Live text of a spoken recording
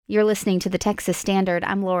You're listening to the Texas Standard.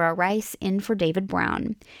 I'm Laura Rice, in for David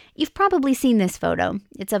Brown. You've probably seen this photo.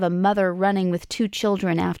 It's of a mother running with two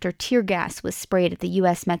children after tear gas was sprayed at the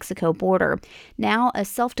U.S.-Mexico border. Now, a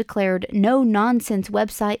self-declared no-nonsense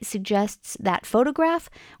website suggests that photograph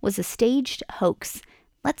was a staged hoax.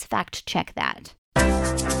 Let's fact-check that.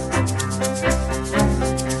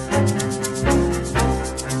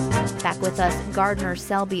 Back with us, Gardner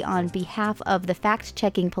Selby, on behalf of the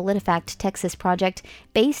fact-checking PolitiFact Texas project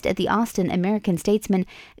based at the Austin American-Statesman.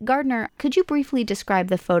 Gardner, could you briefly describe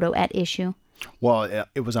the photo at issue? Well,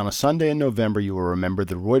 it was on a Sunday in November, you will remember.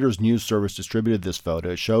 The Reuters news service distributed this photo.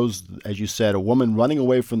 It shows, as you said, a woman running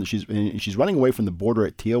away from she's running away from the border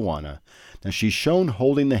at Tijuana. Now, she's shown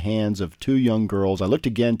holding the hands of two young girls. I looked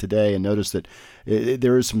again today and noticed that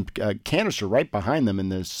there is some canister right behind them,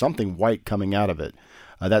 and there's something white coming out of it.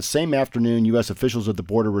 That same afternoon, U.S. officials at the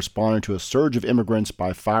border responded to a surge of immigrants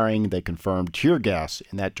by firing, they confirmed, tear gas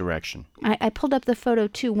in that direction. I pulled up the photo,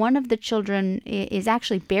 too. One of the children is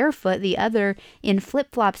actually barefoot, the other in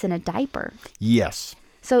flip-flops and a diaper. Yes.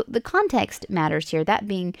 So the context matters here, that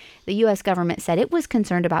being the U.S. government said it was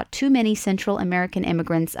concerned about too many Central American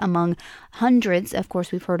immigrants among hundreds, of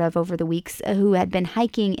course, we've heard of over the weeks, who had been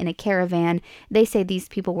hiking in a caravan. They say these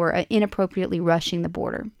people were inappropriately rushing the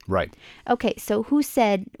border. Right. Okay, so who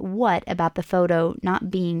said what about the photo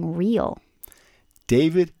not being real?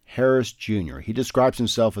 David Harris Jr., he describes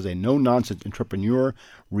himself as a no-nonsense entrepreneur,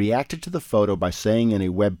 reacted to the photo by saying in a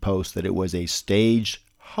web post that it was a staged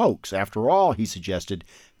hoax. After all, he suggested,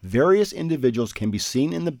 various individuals can be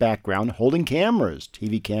seen in the background holding cameras,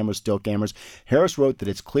 TV cameras, still cameras. Harris wrote that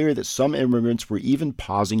it's clear that some immigrants were even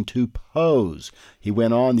pausing to pose. He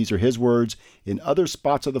went on, these are his words, in other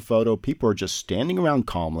spots of the photo, people are just standing around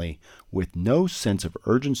calmly with no sense of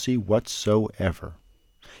urgency whatsoever.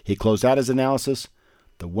 He closed out his analysis.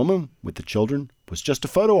 The woman with the children was just a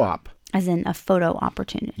photo op. As in a photo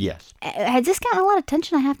opportunity. Yes. Has this gotten a lot of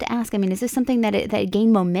attention, I have to ask? I mean, is this something that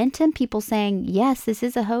gained momentum? People saying, yes, this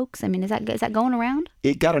is a hoax? I mean, is that going around?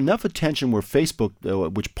 It got enough attention where Facebook,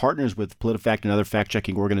 which partners with PolitiFact and other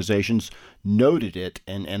fact-checking organizations, noted it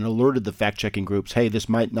and alerted the fact-checking groups, hey, this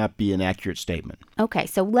might not be an accurate statement. Okay,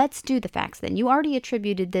 so let's do the facts then. You already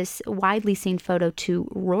attributed this widely seen photo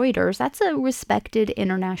to Reuters. That's a respected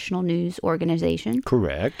international news organization.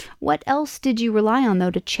 Correct. What else did you rely on,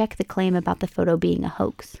 though, to check the claim about the photo being a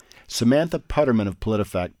hoax? Samantha Putterman of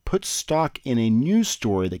PolitiFact put stock in a news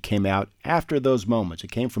story that came out after those moments. It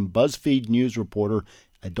came from BuzzFeed News reporter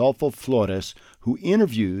Adolfo Flores, who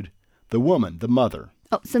interviewed the woman, the mother.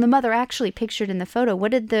 Oh, so the mother actually pictured in the photo.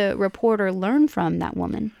 What did the reporter learn from that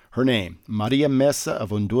woman? Her name, Maria Mesa of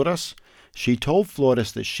Honduras. She told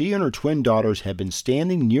Flores that she and her twin daughters had been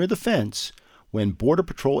standing near the fence when Border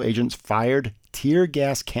Patrol agents fired tear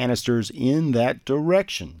gas canisters in that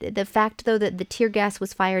direction. The fact, though, that the tear gas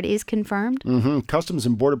was fired is confirmed? Customs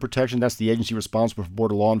and Border Protection, that's the agency responsible for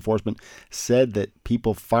border law enforcement, said that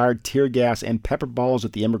people fired tear gas and pepper balls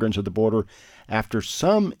at the immigrants at the border after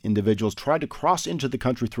some individuals tried to cross into the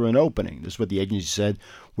country through an opening. This is what the agency said,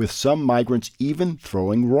 with some migrants even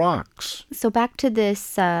throwing rocks. So back to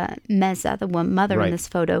this Mesa, the mother Right. in this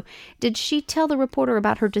photo. Did she tell the reporter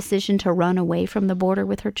about her decision to run away from the border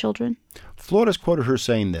with her children? Flores quoted her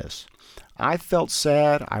saying this, I felt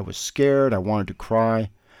sad, I was scared, I wanted to cry.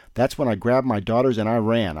 That's when I grabbed my daughters and I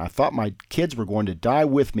ran. I thought my kids were going to die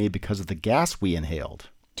with me because of the gas we inhaled.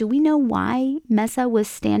 Do we know why Mesa was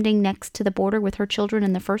standing next to the border with her children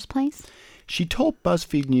in the first place? She told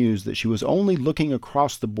BuzzFeed News that she was only looking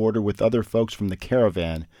across the border with other folks from the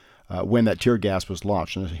caravan when that tear gas was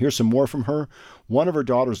launched. And here's some more from her. One of her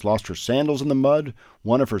daughters lost her sandals in the mud.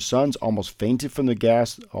 One of her sons almost fainted from the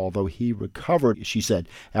gas, although he recovered, she said,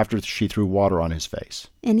 after she threw water on his face.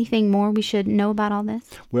 Anything more we should know about all this?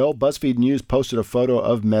 Well, BuzzFeed News posted a photo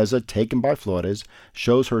of Mesa taken by Flores,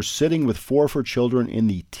 shows her sitting with four of her children in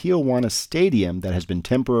the Tijuana Stadium that has been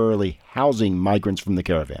temporarily housing migrants from the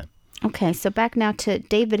caravan. Okay, so back now to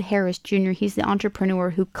David Harris Jr. He's the entrepreneur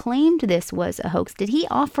who claimed this was a hoax. Did he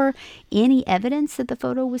offer any evidence that the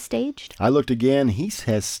photo was staged? I looked again. He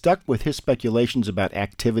has stuck with his speculations about the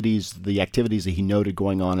activities that he noted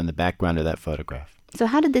going on in the background of that photograph. So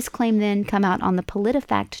how did this claim then come out on the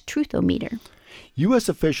PolitiFact Truthometer? U.S.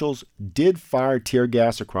 officials did fire tear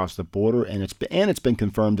gas across the border, and it's been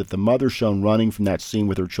confirmed that the mother shown running from that scene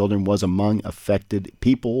with her children was among affected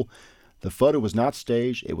people. The photo was not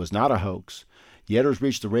staged. It was not a hoax. The editors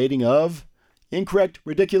reached the rating of incorrect,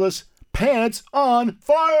 ridiculous, pants on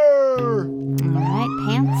fire. All right,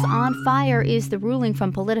 pants on fire is the ruling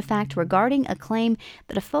from PolitiFact regarding a claim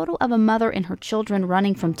that a photo of a mother and her children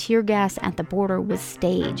running from tear gas at the border was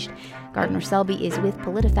staged. Gardner Selby is with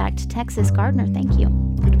PolitiFact Texas. Gardner, thank you.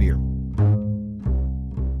 Good to be here.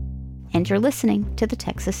 And you're listening to the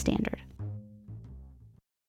Texas Standard.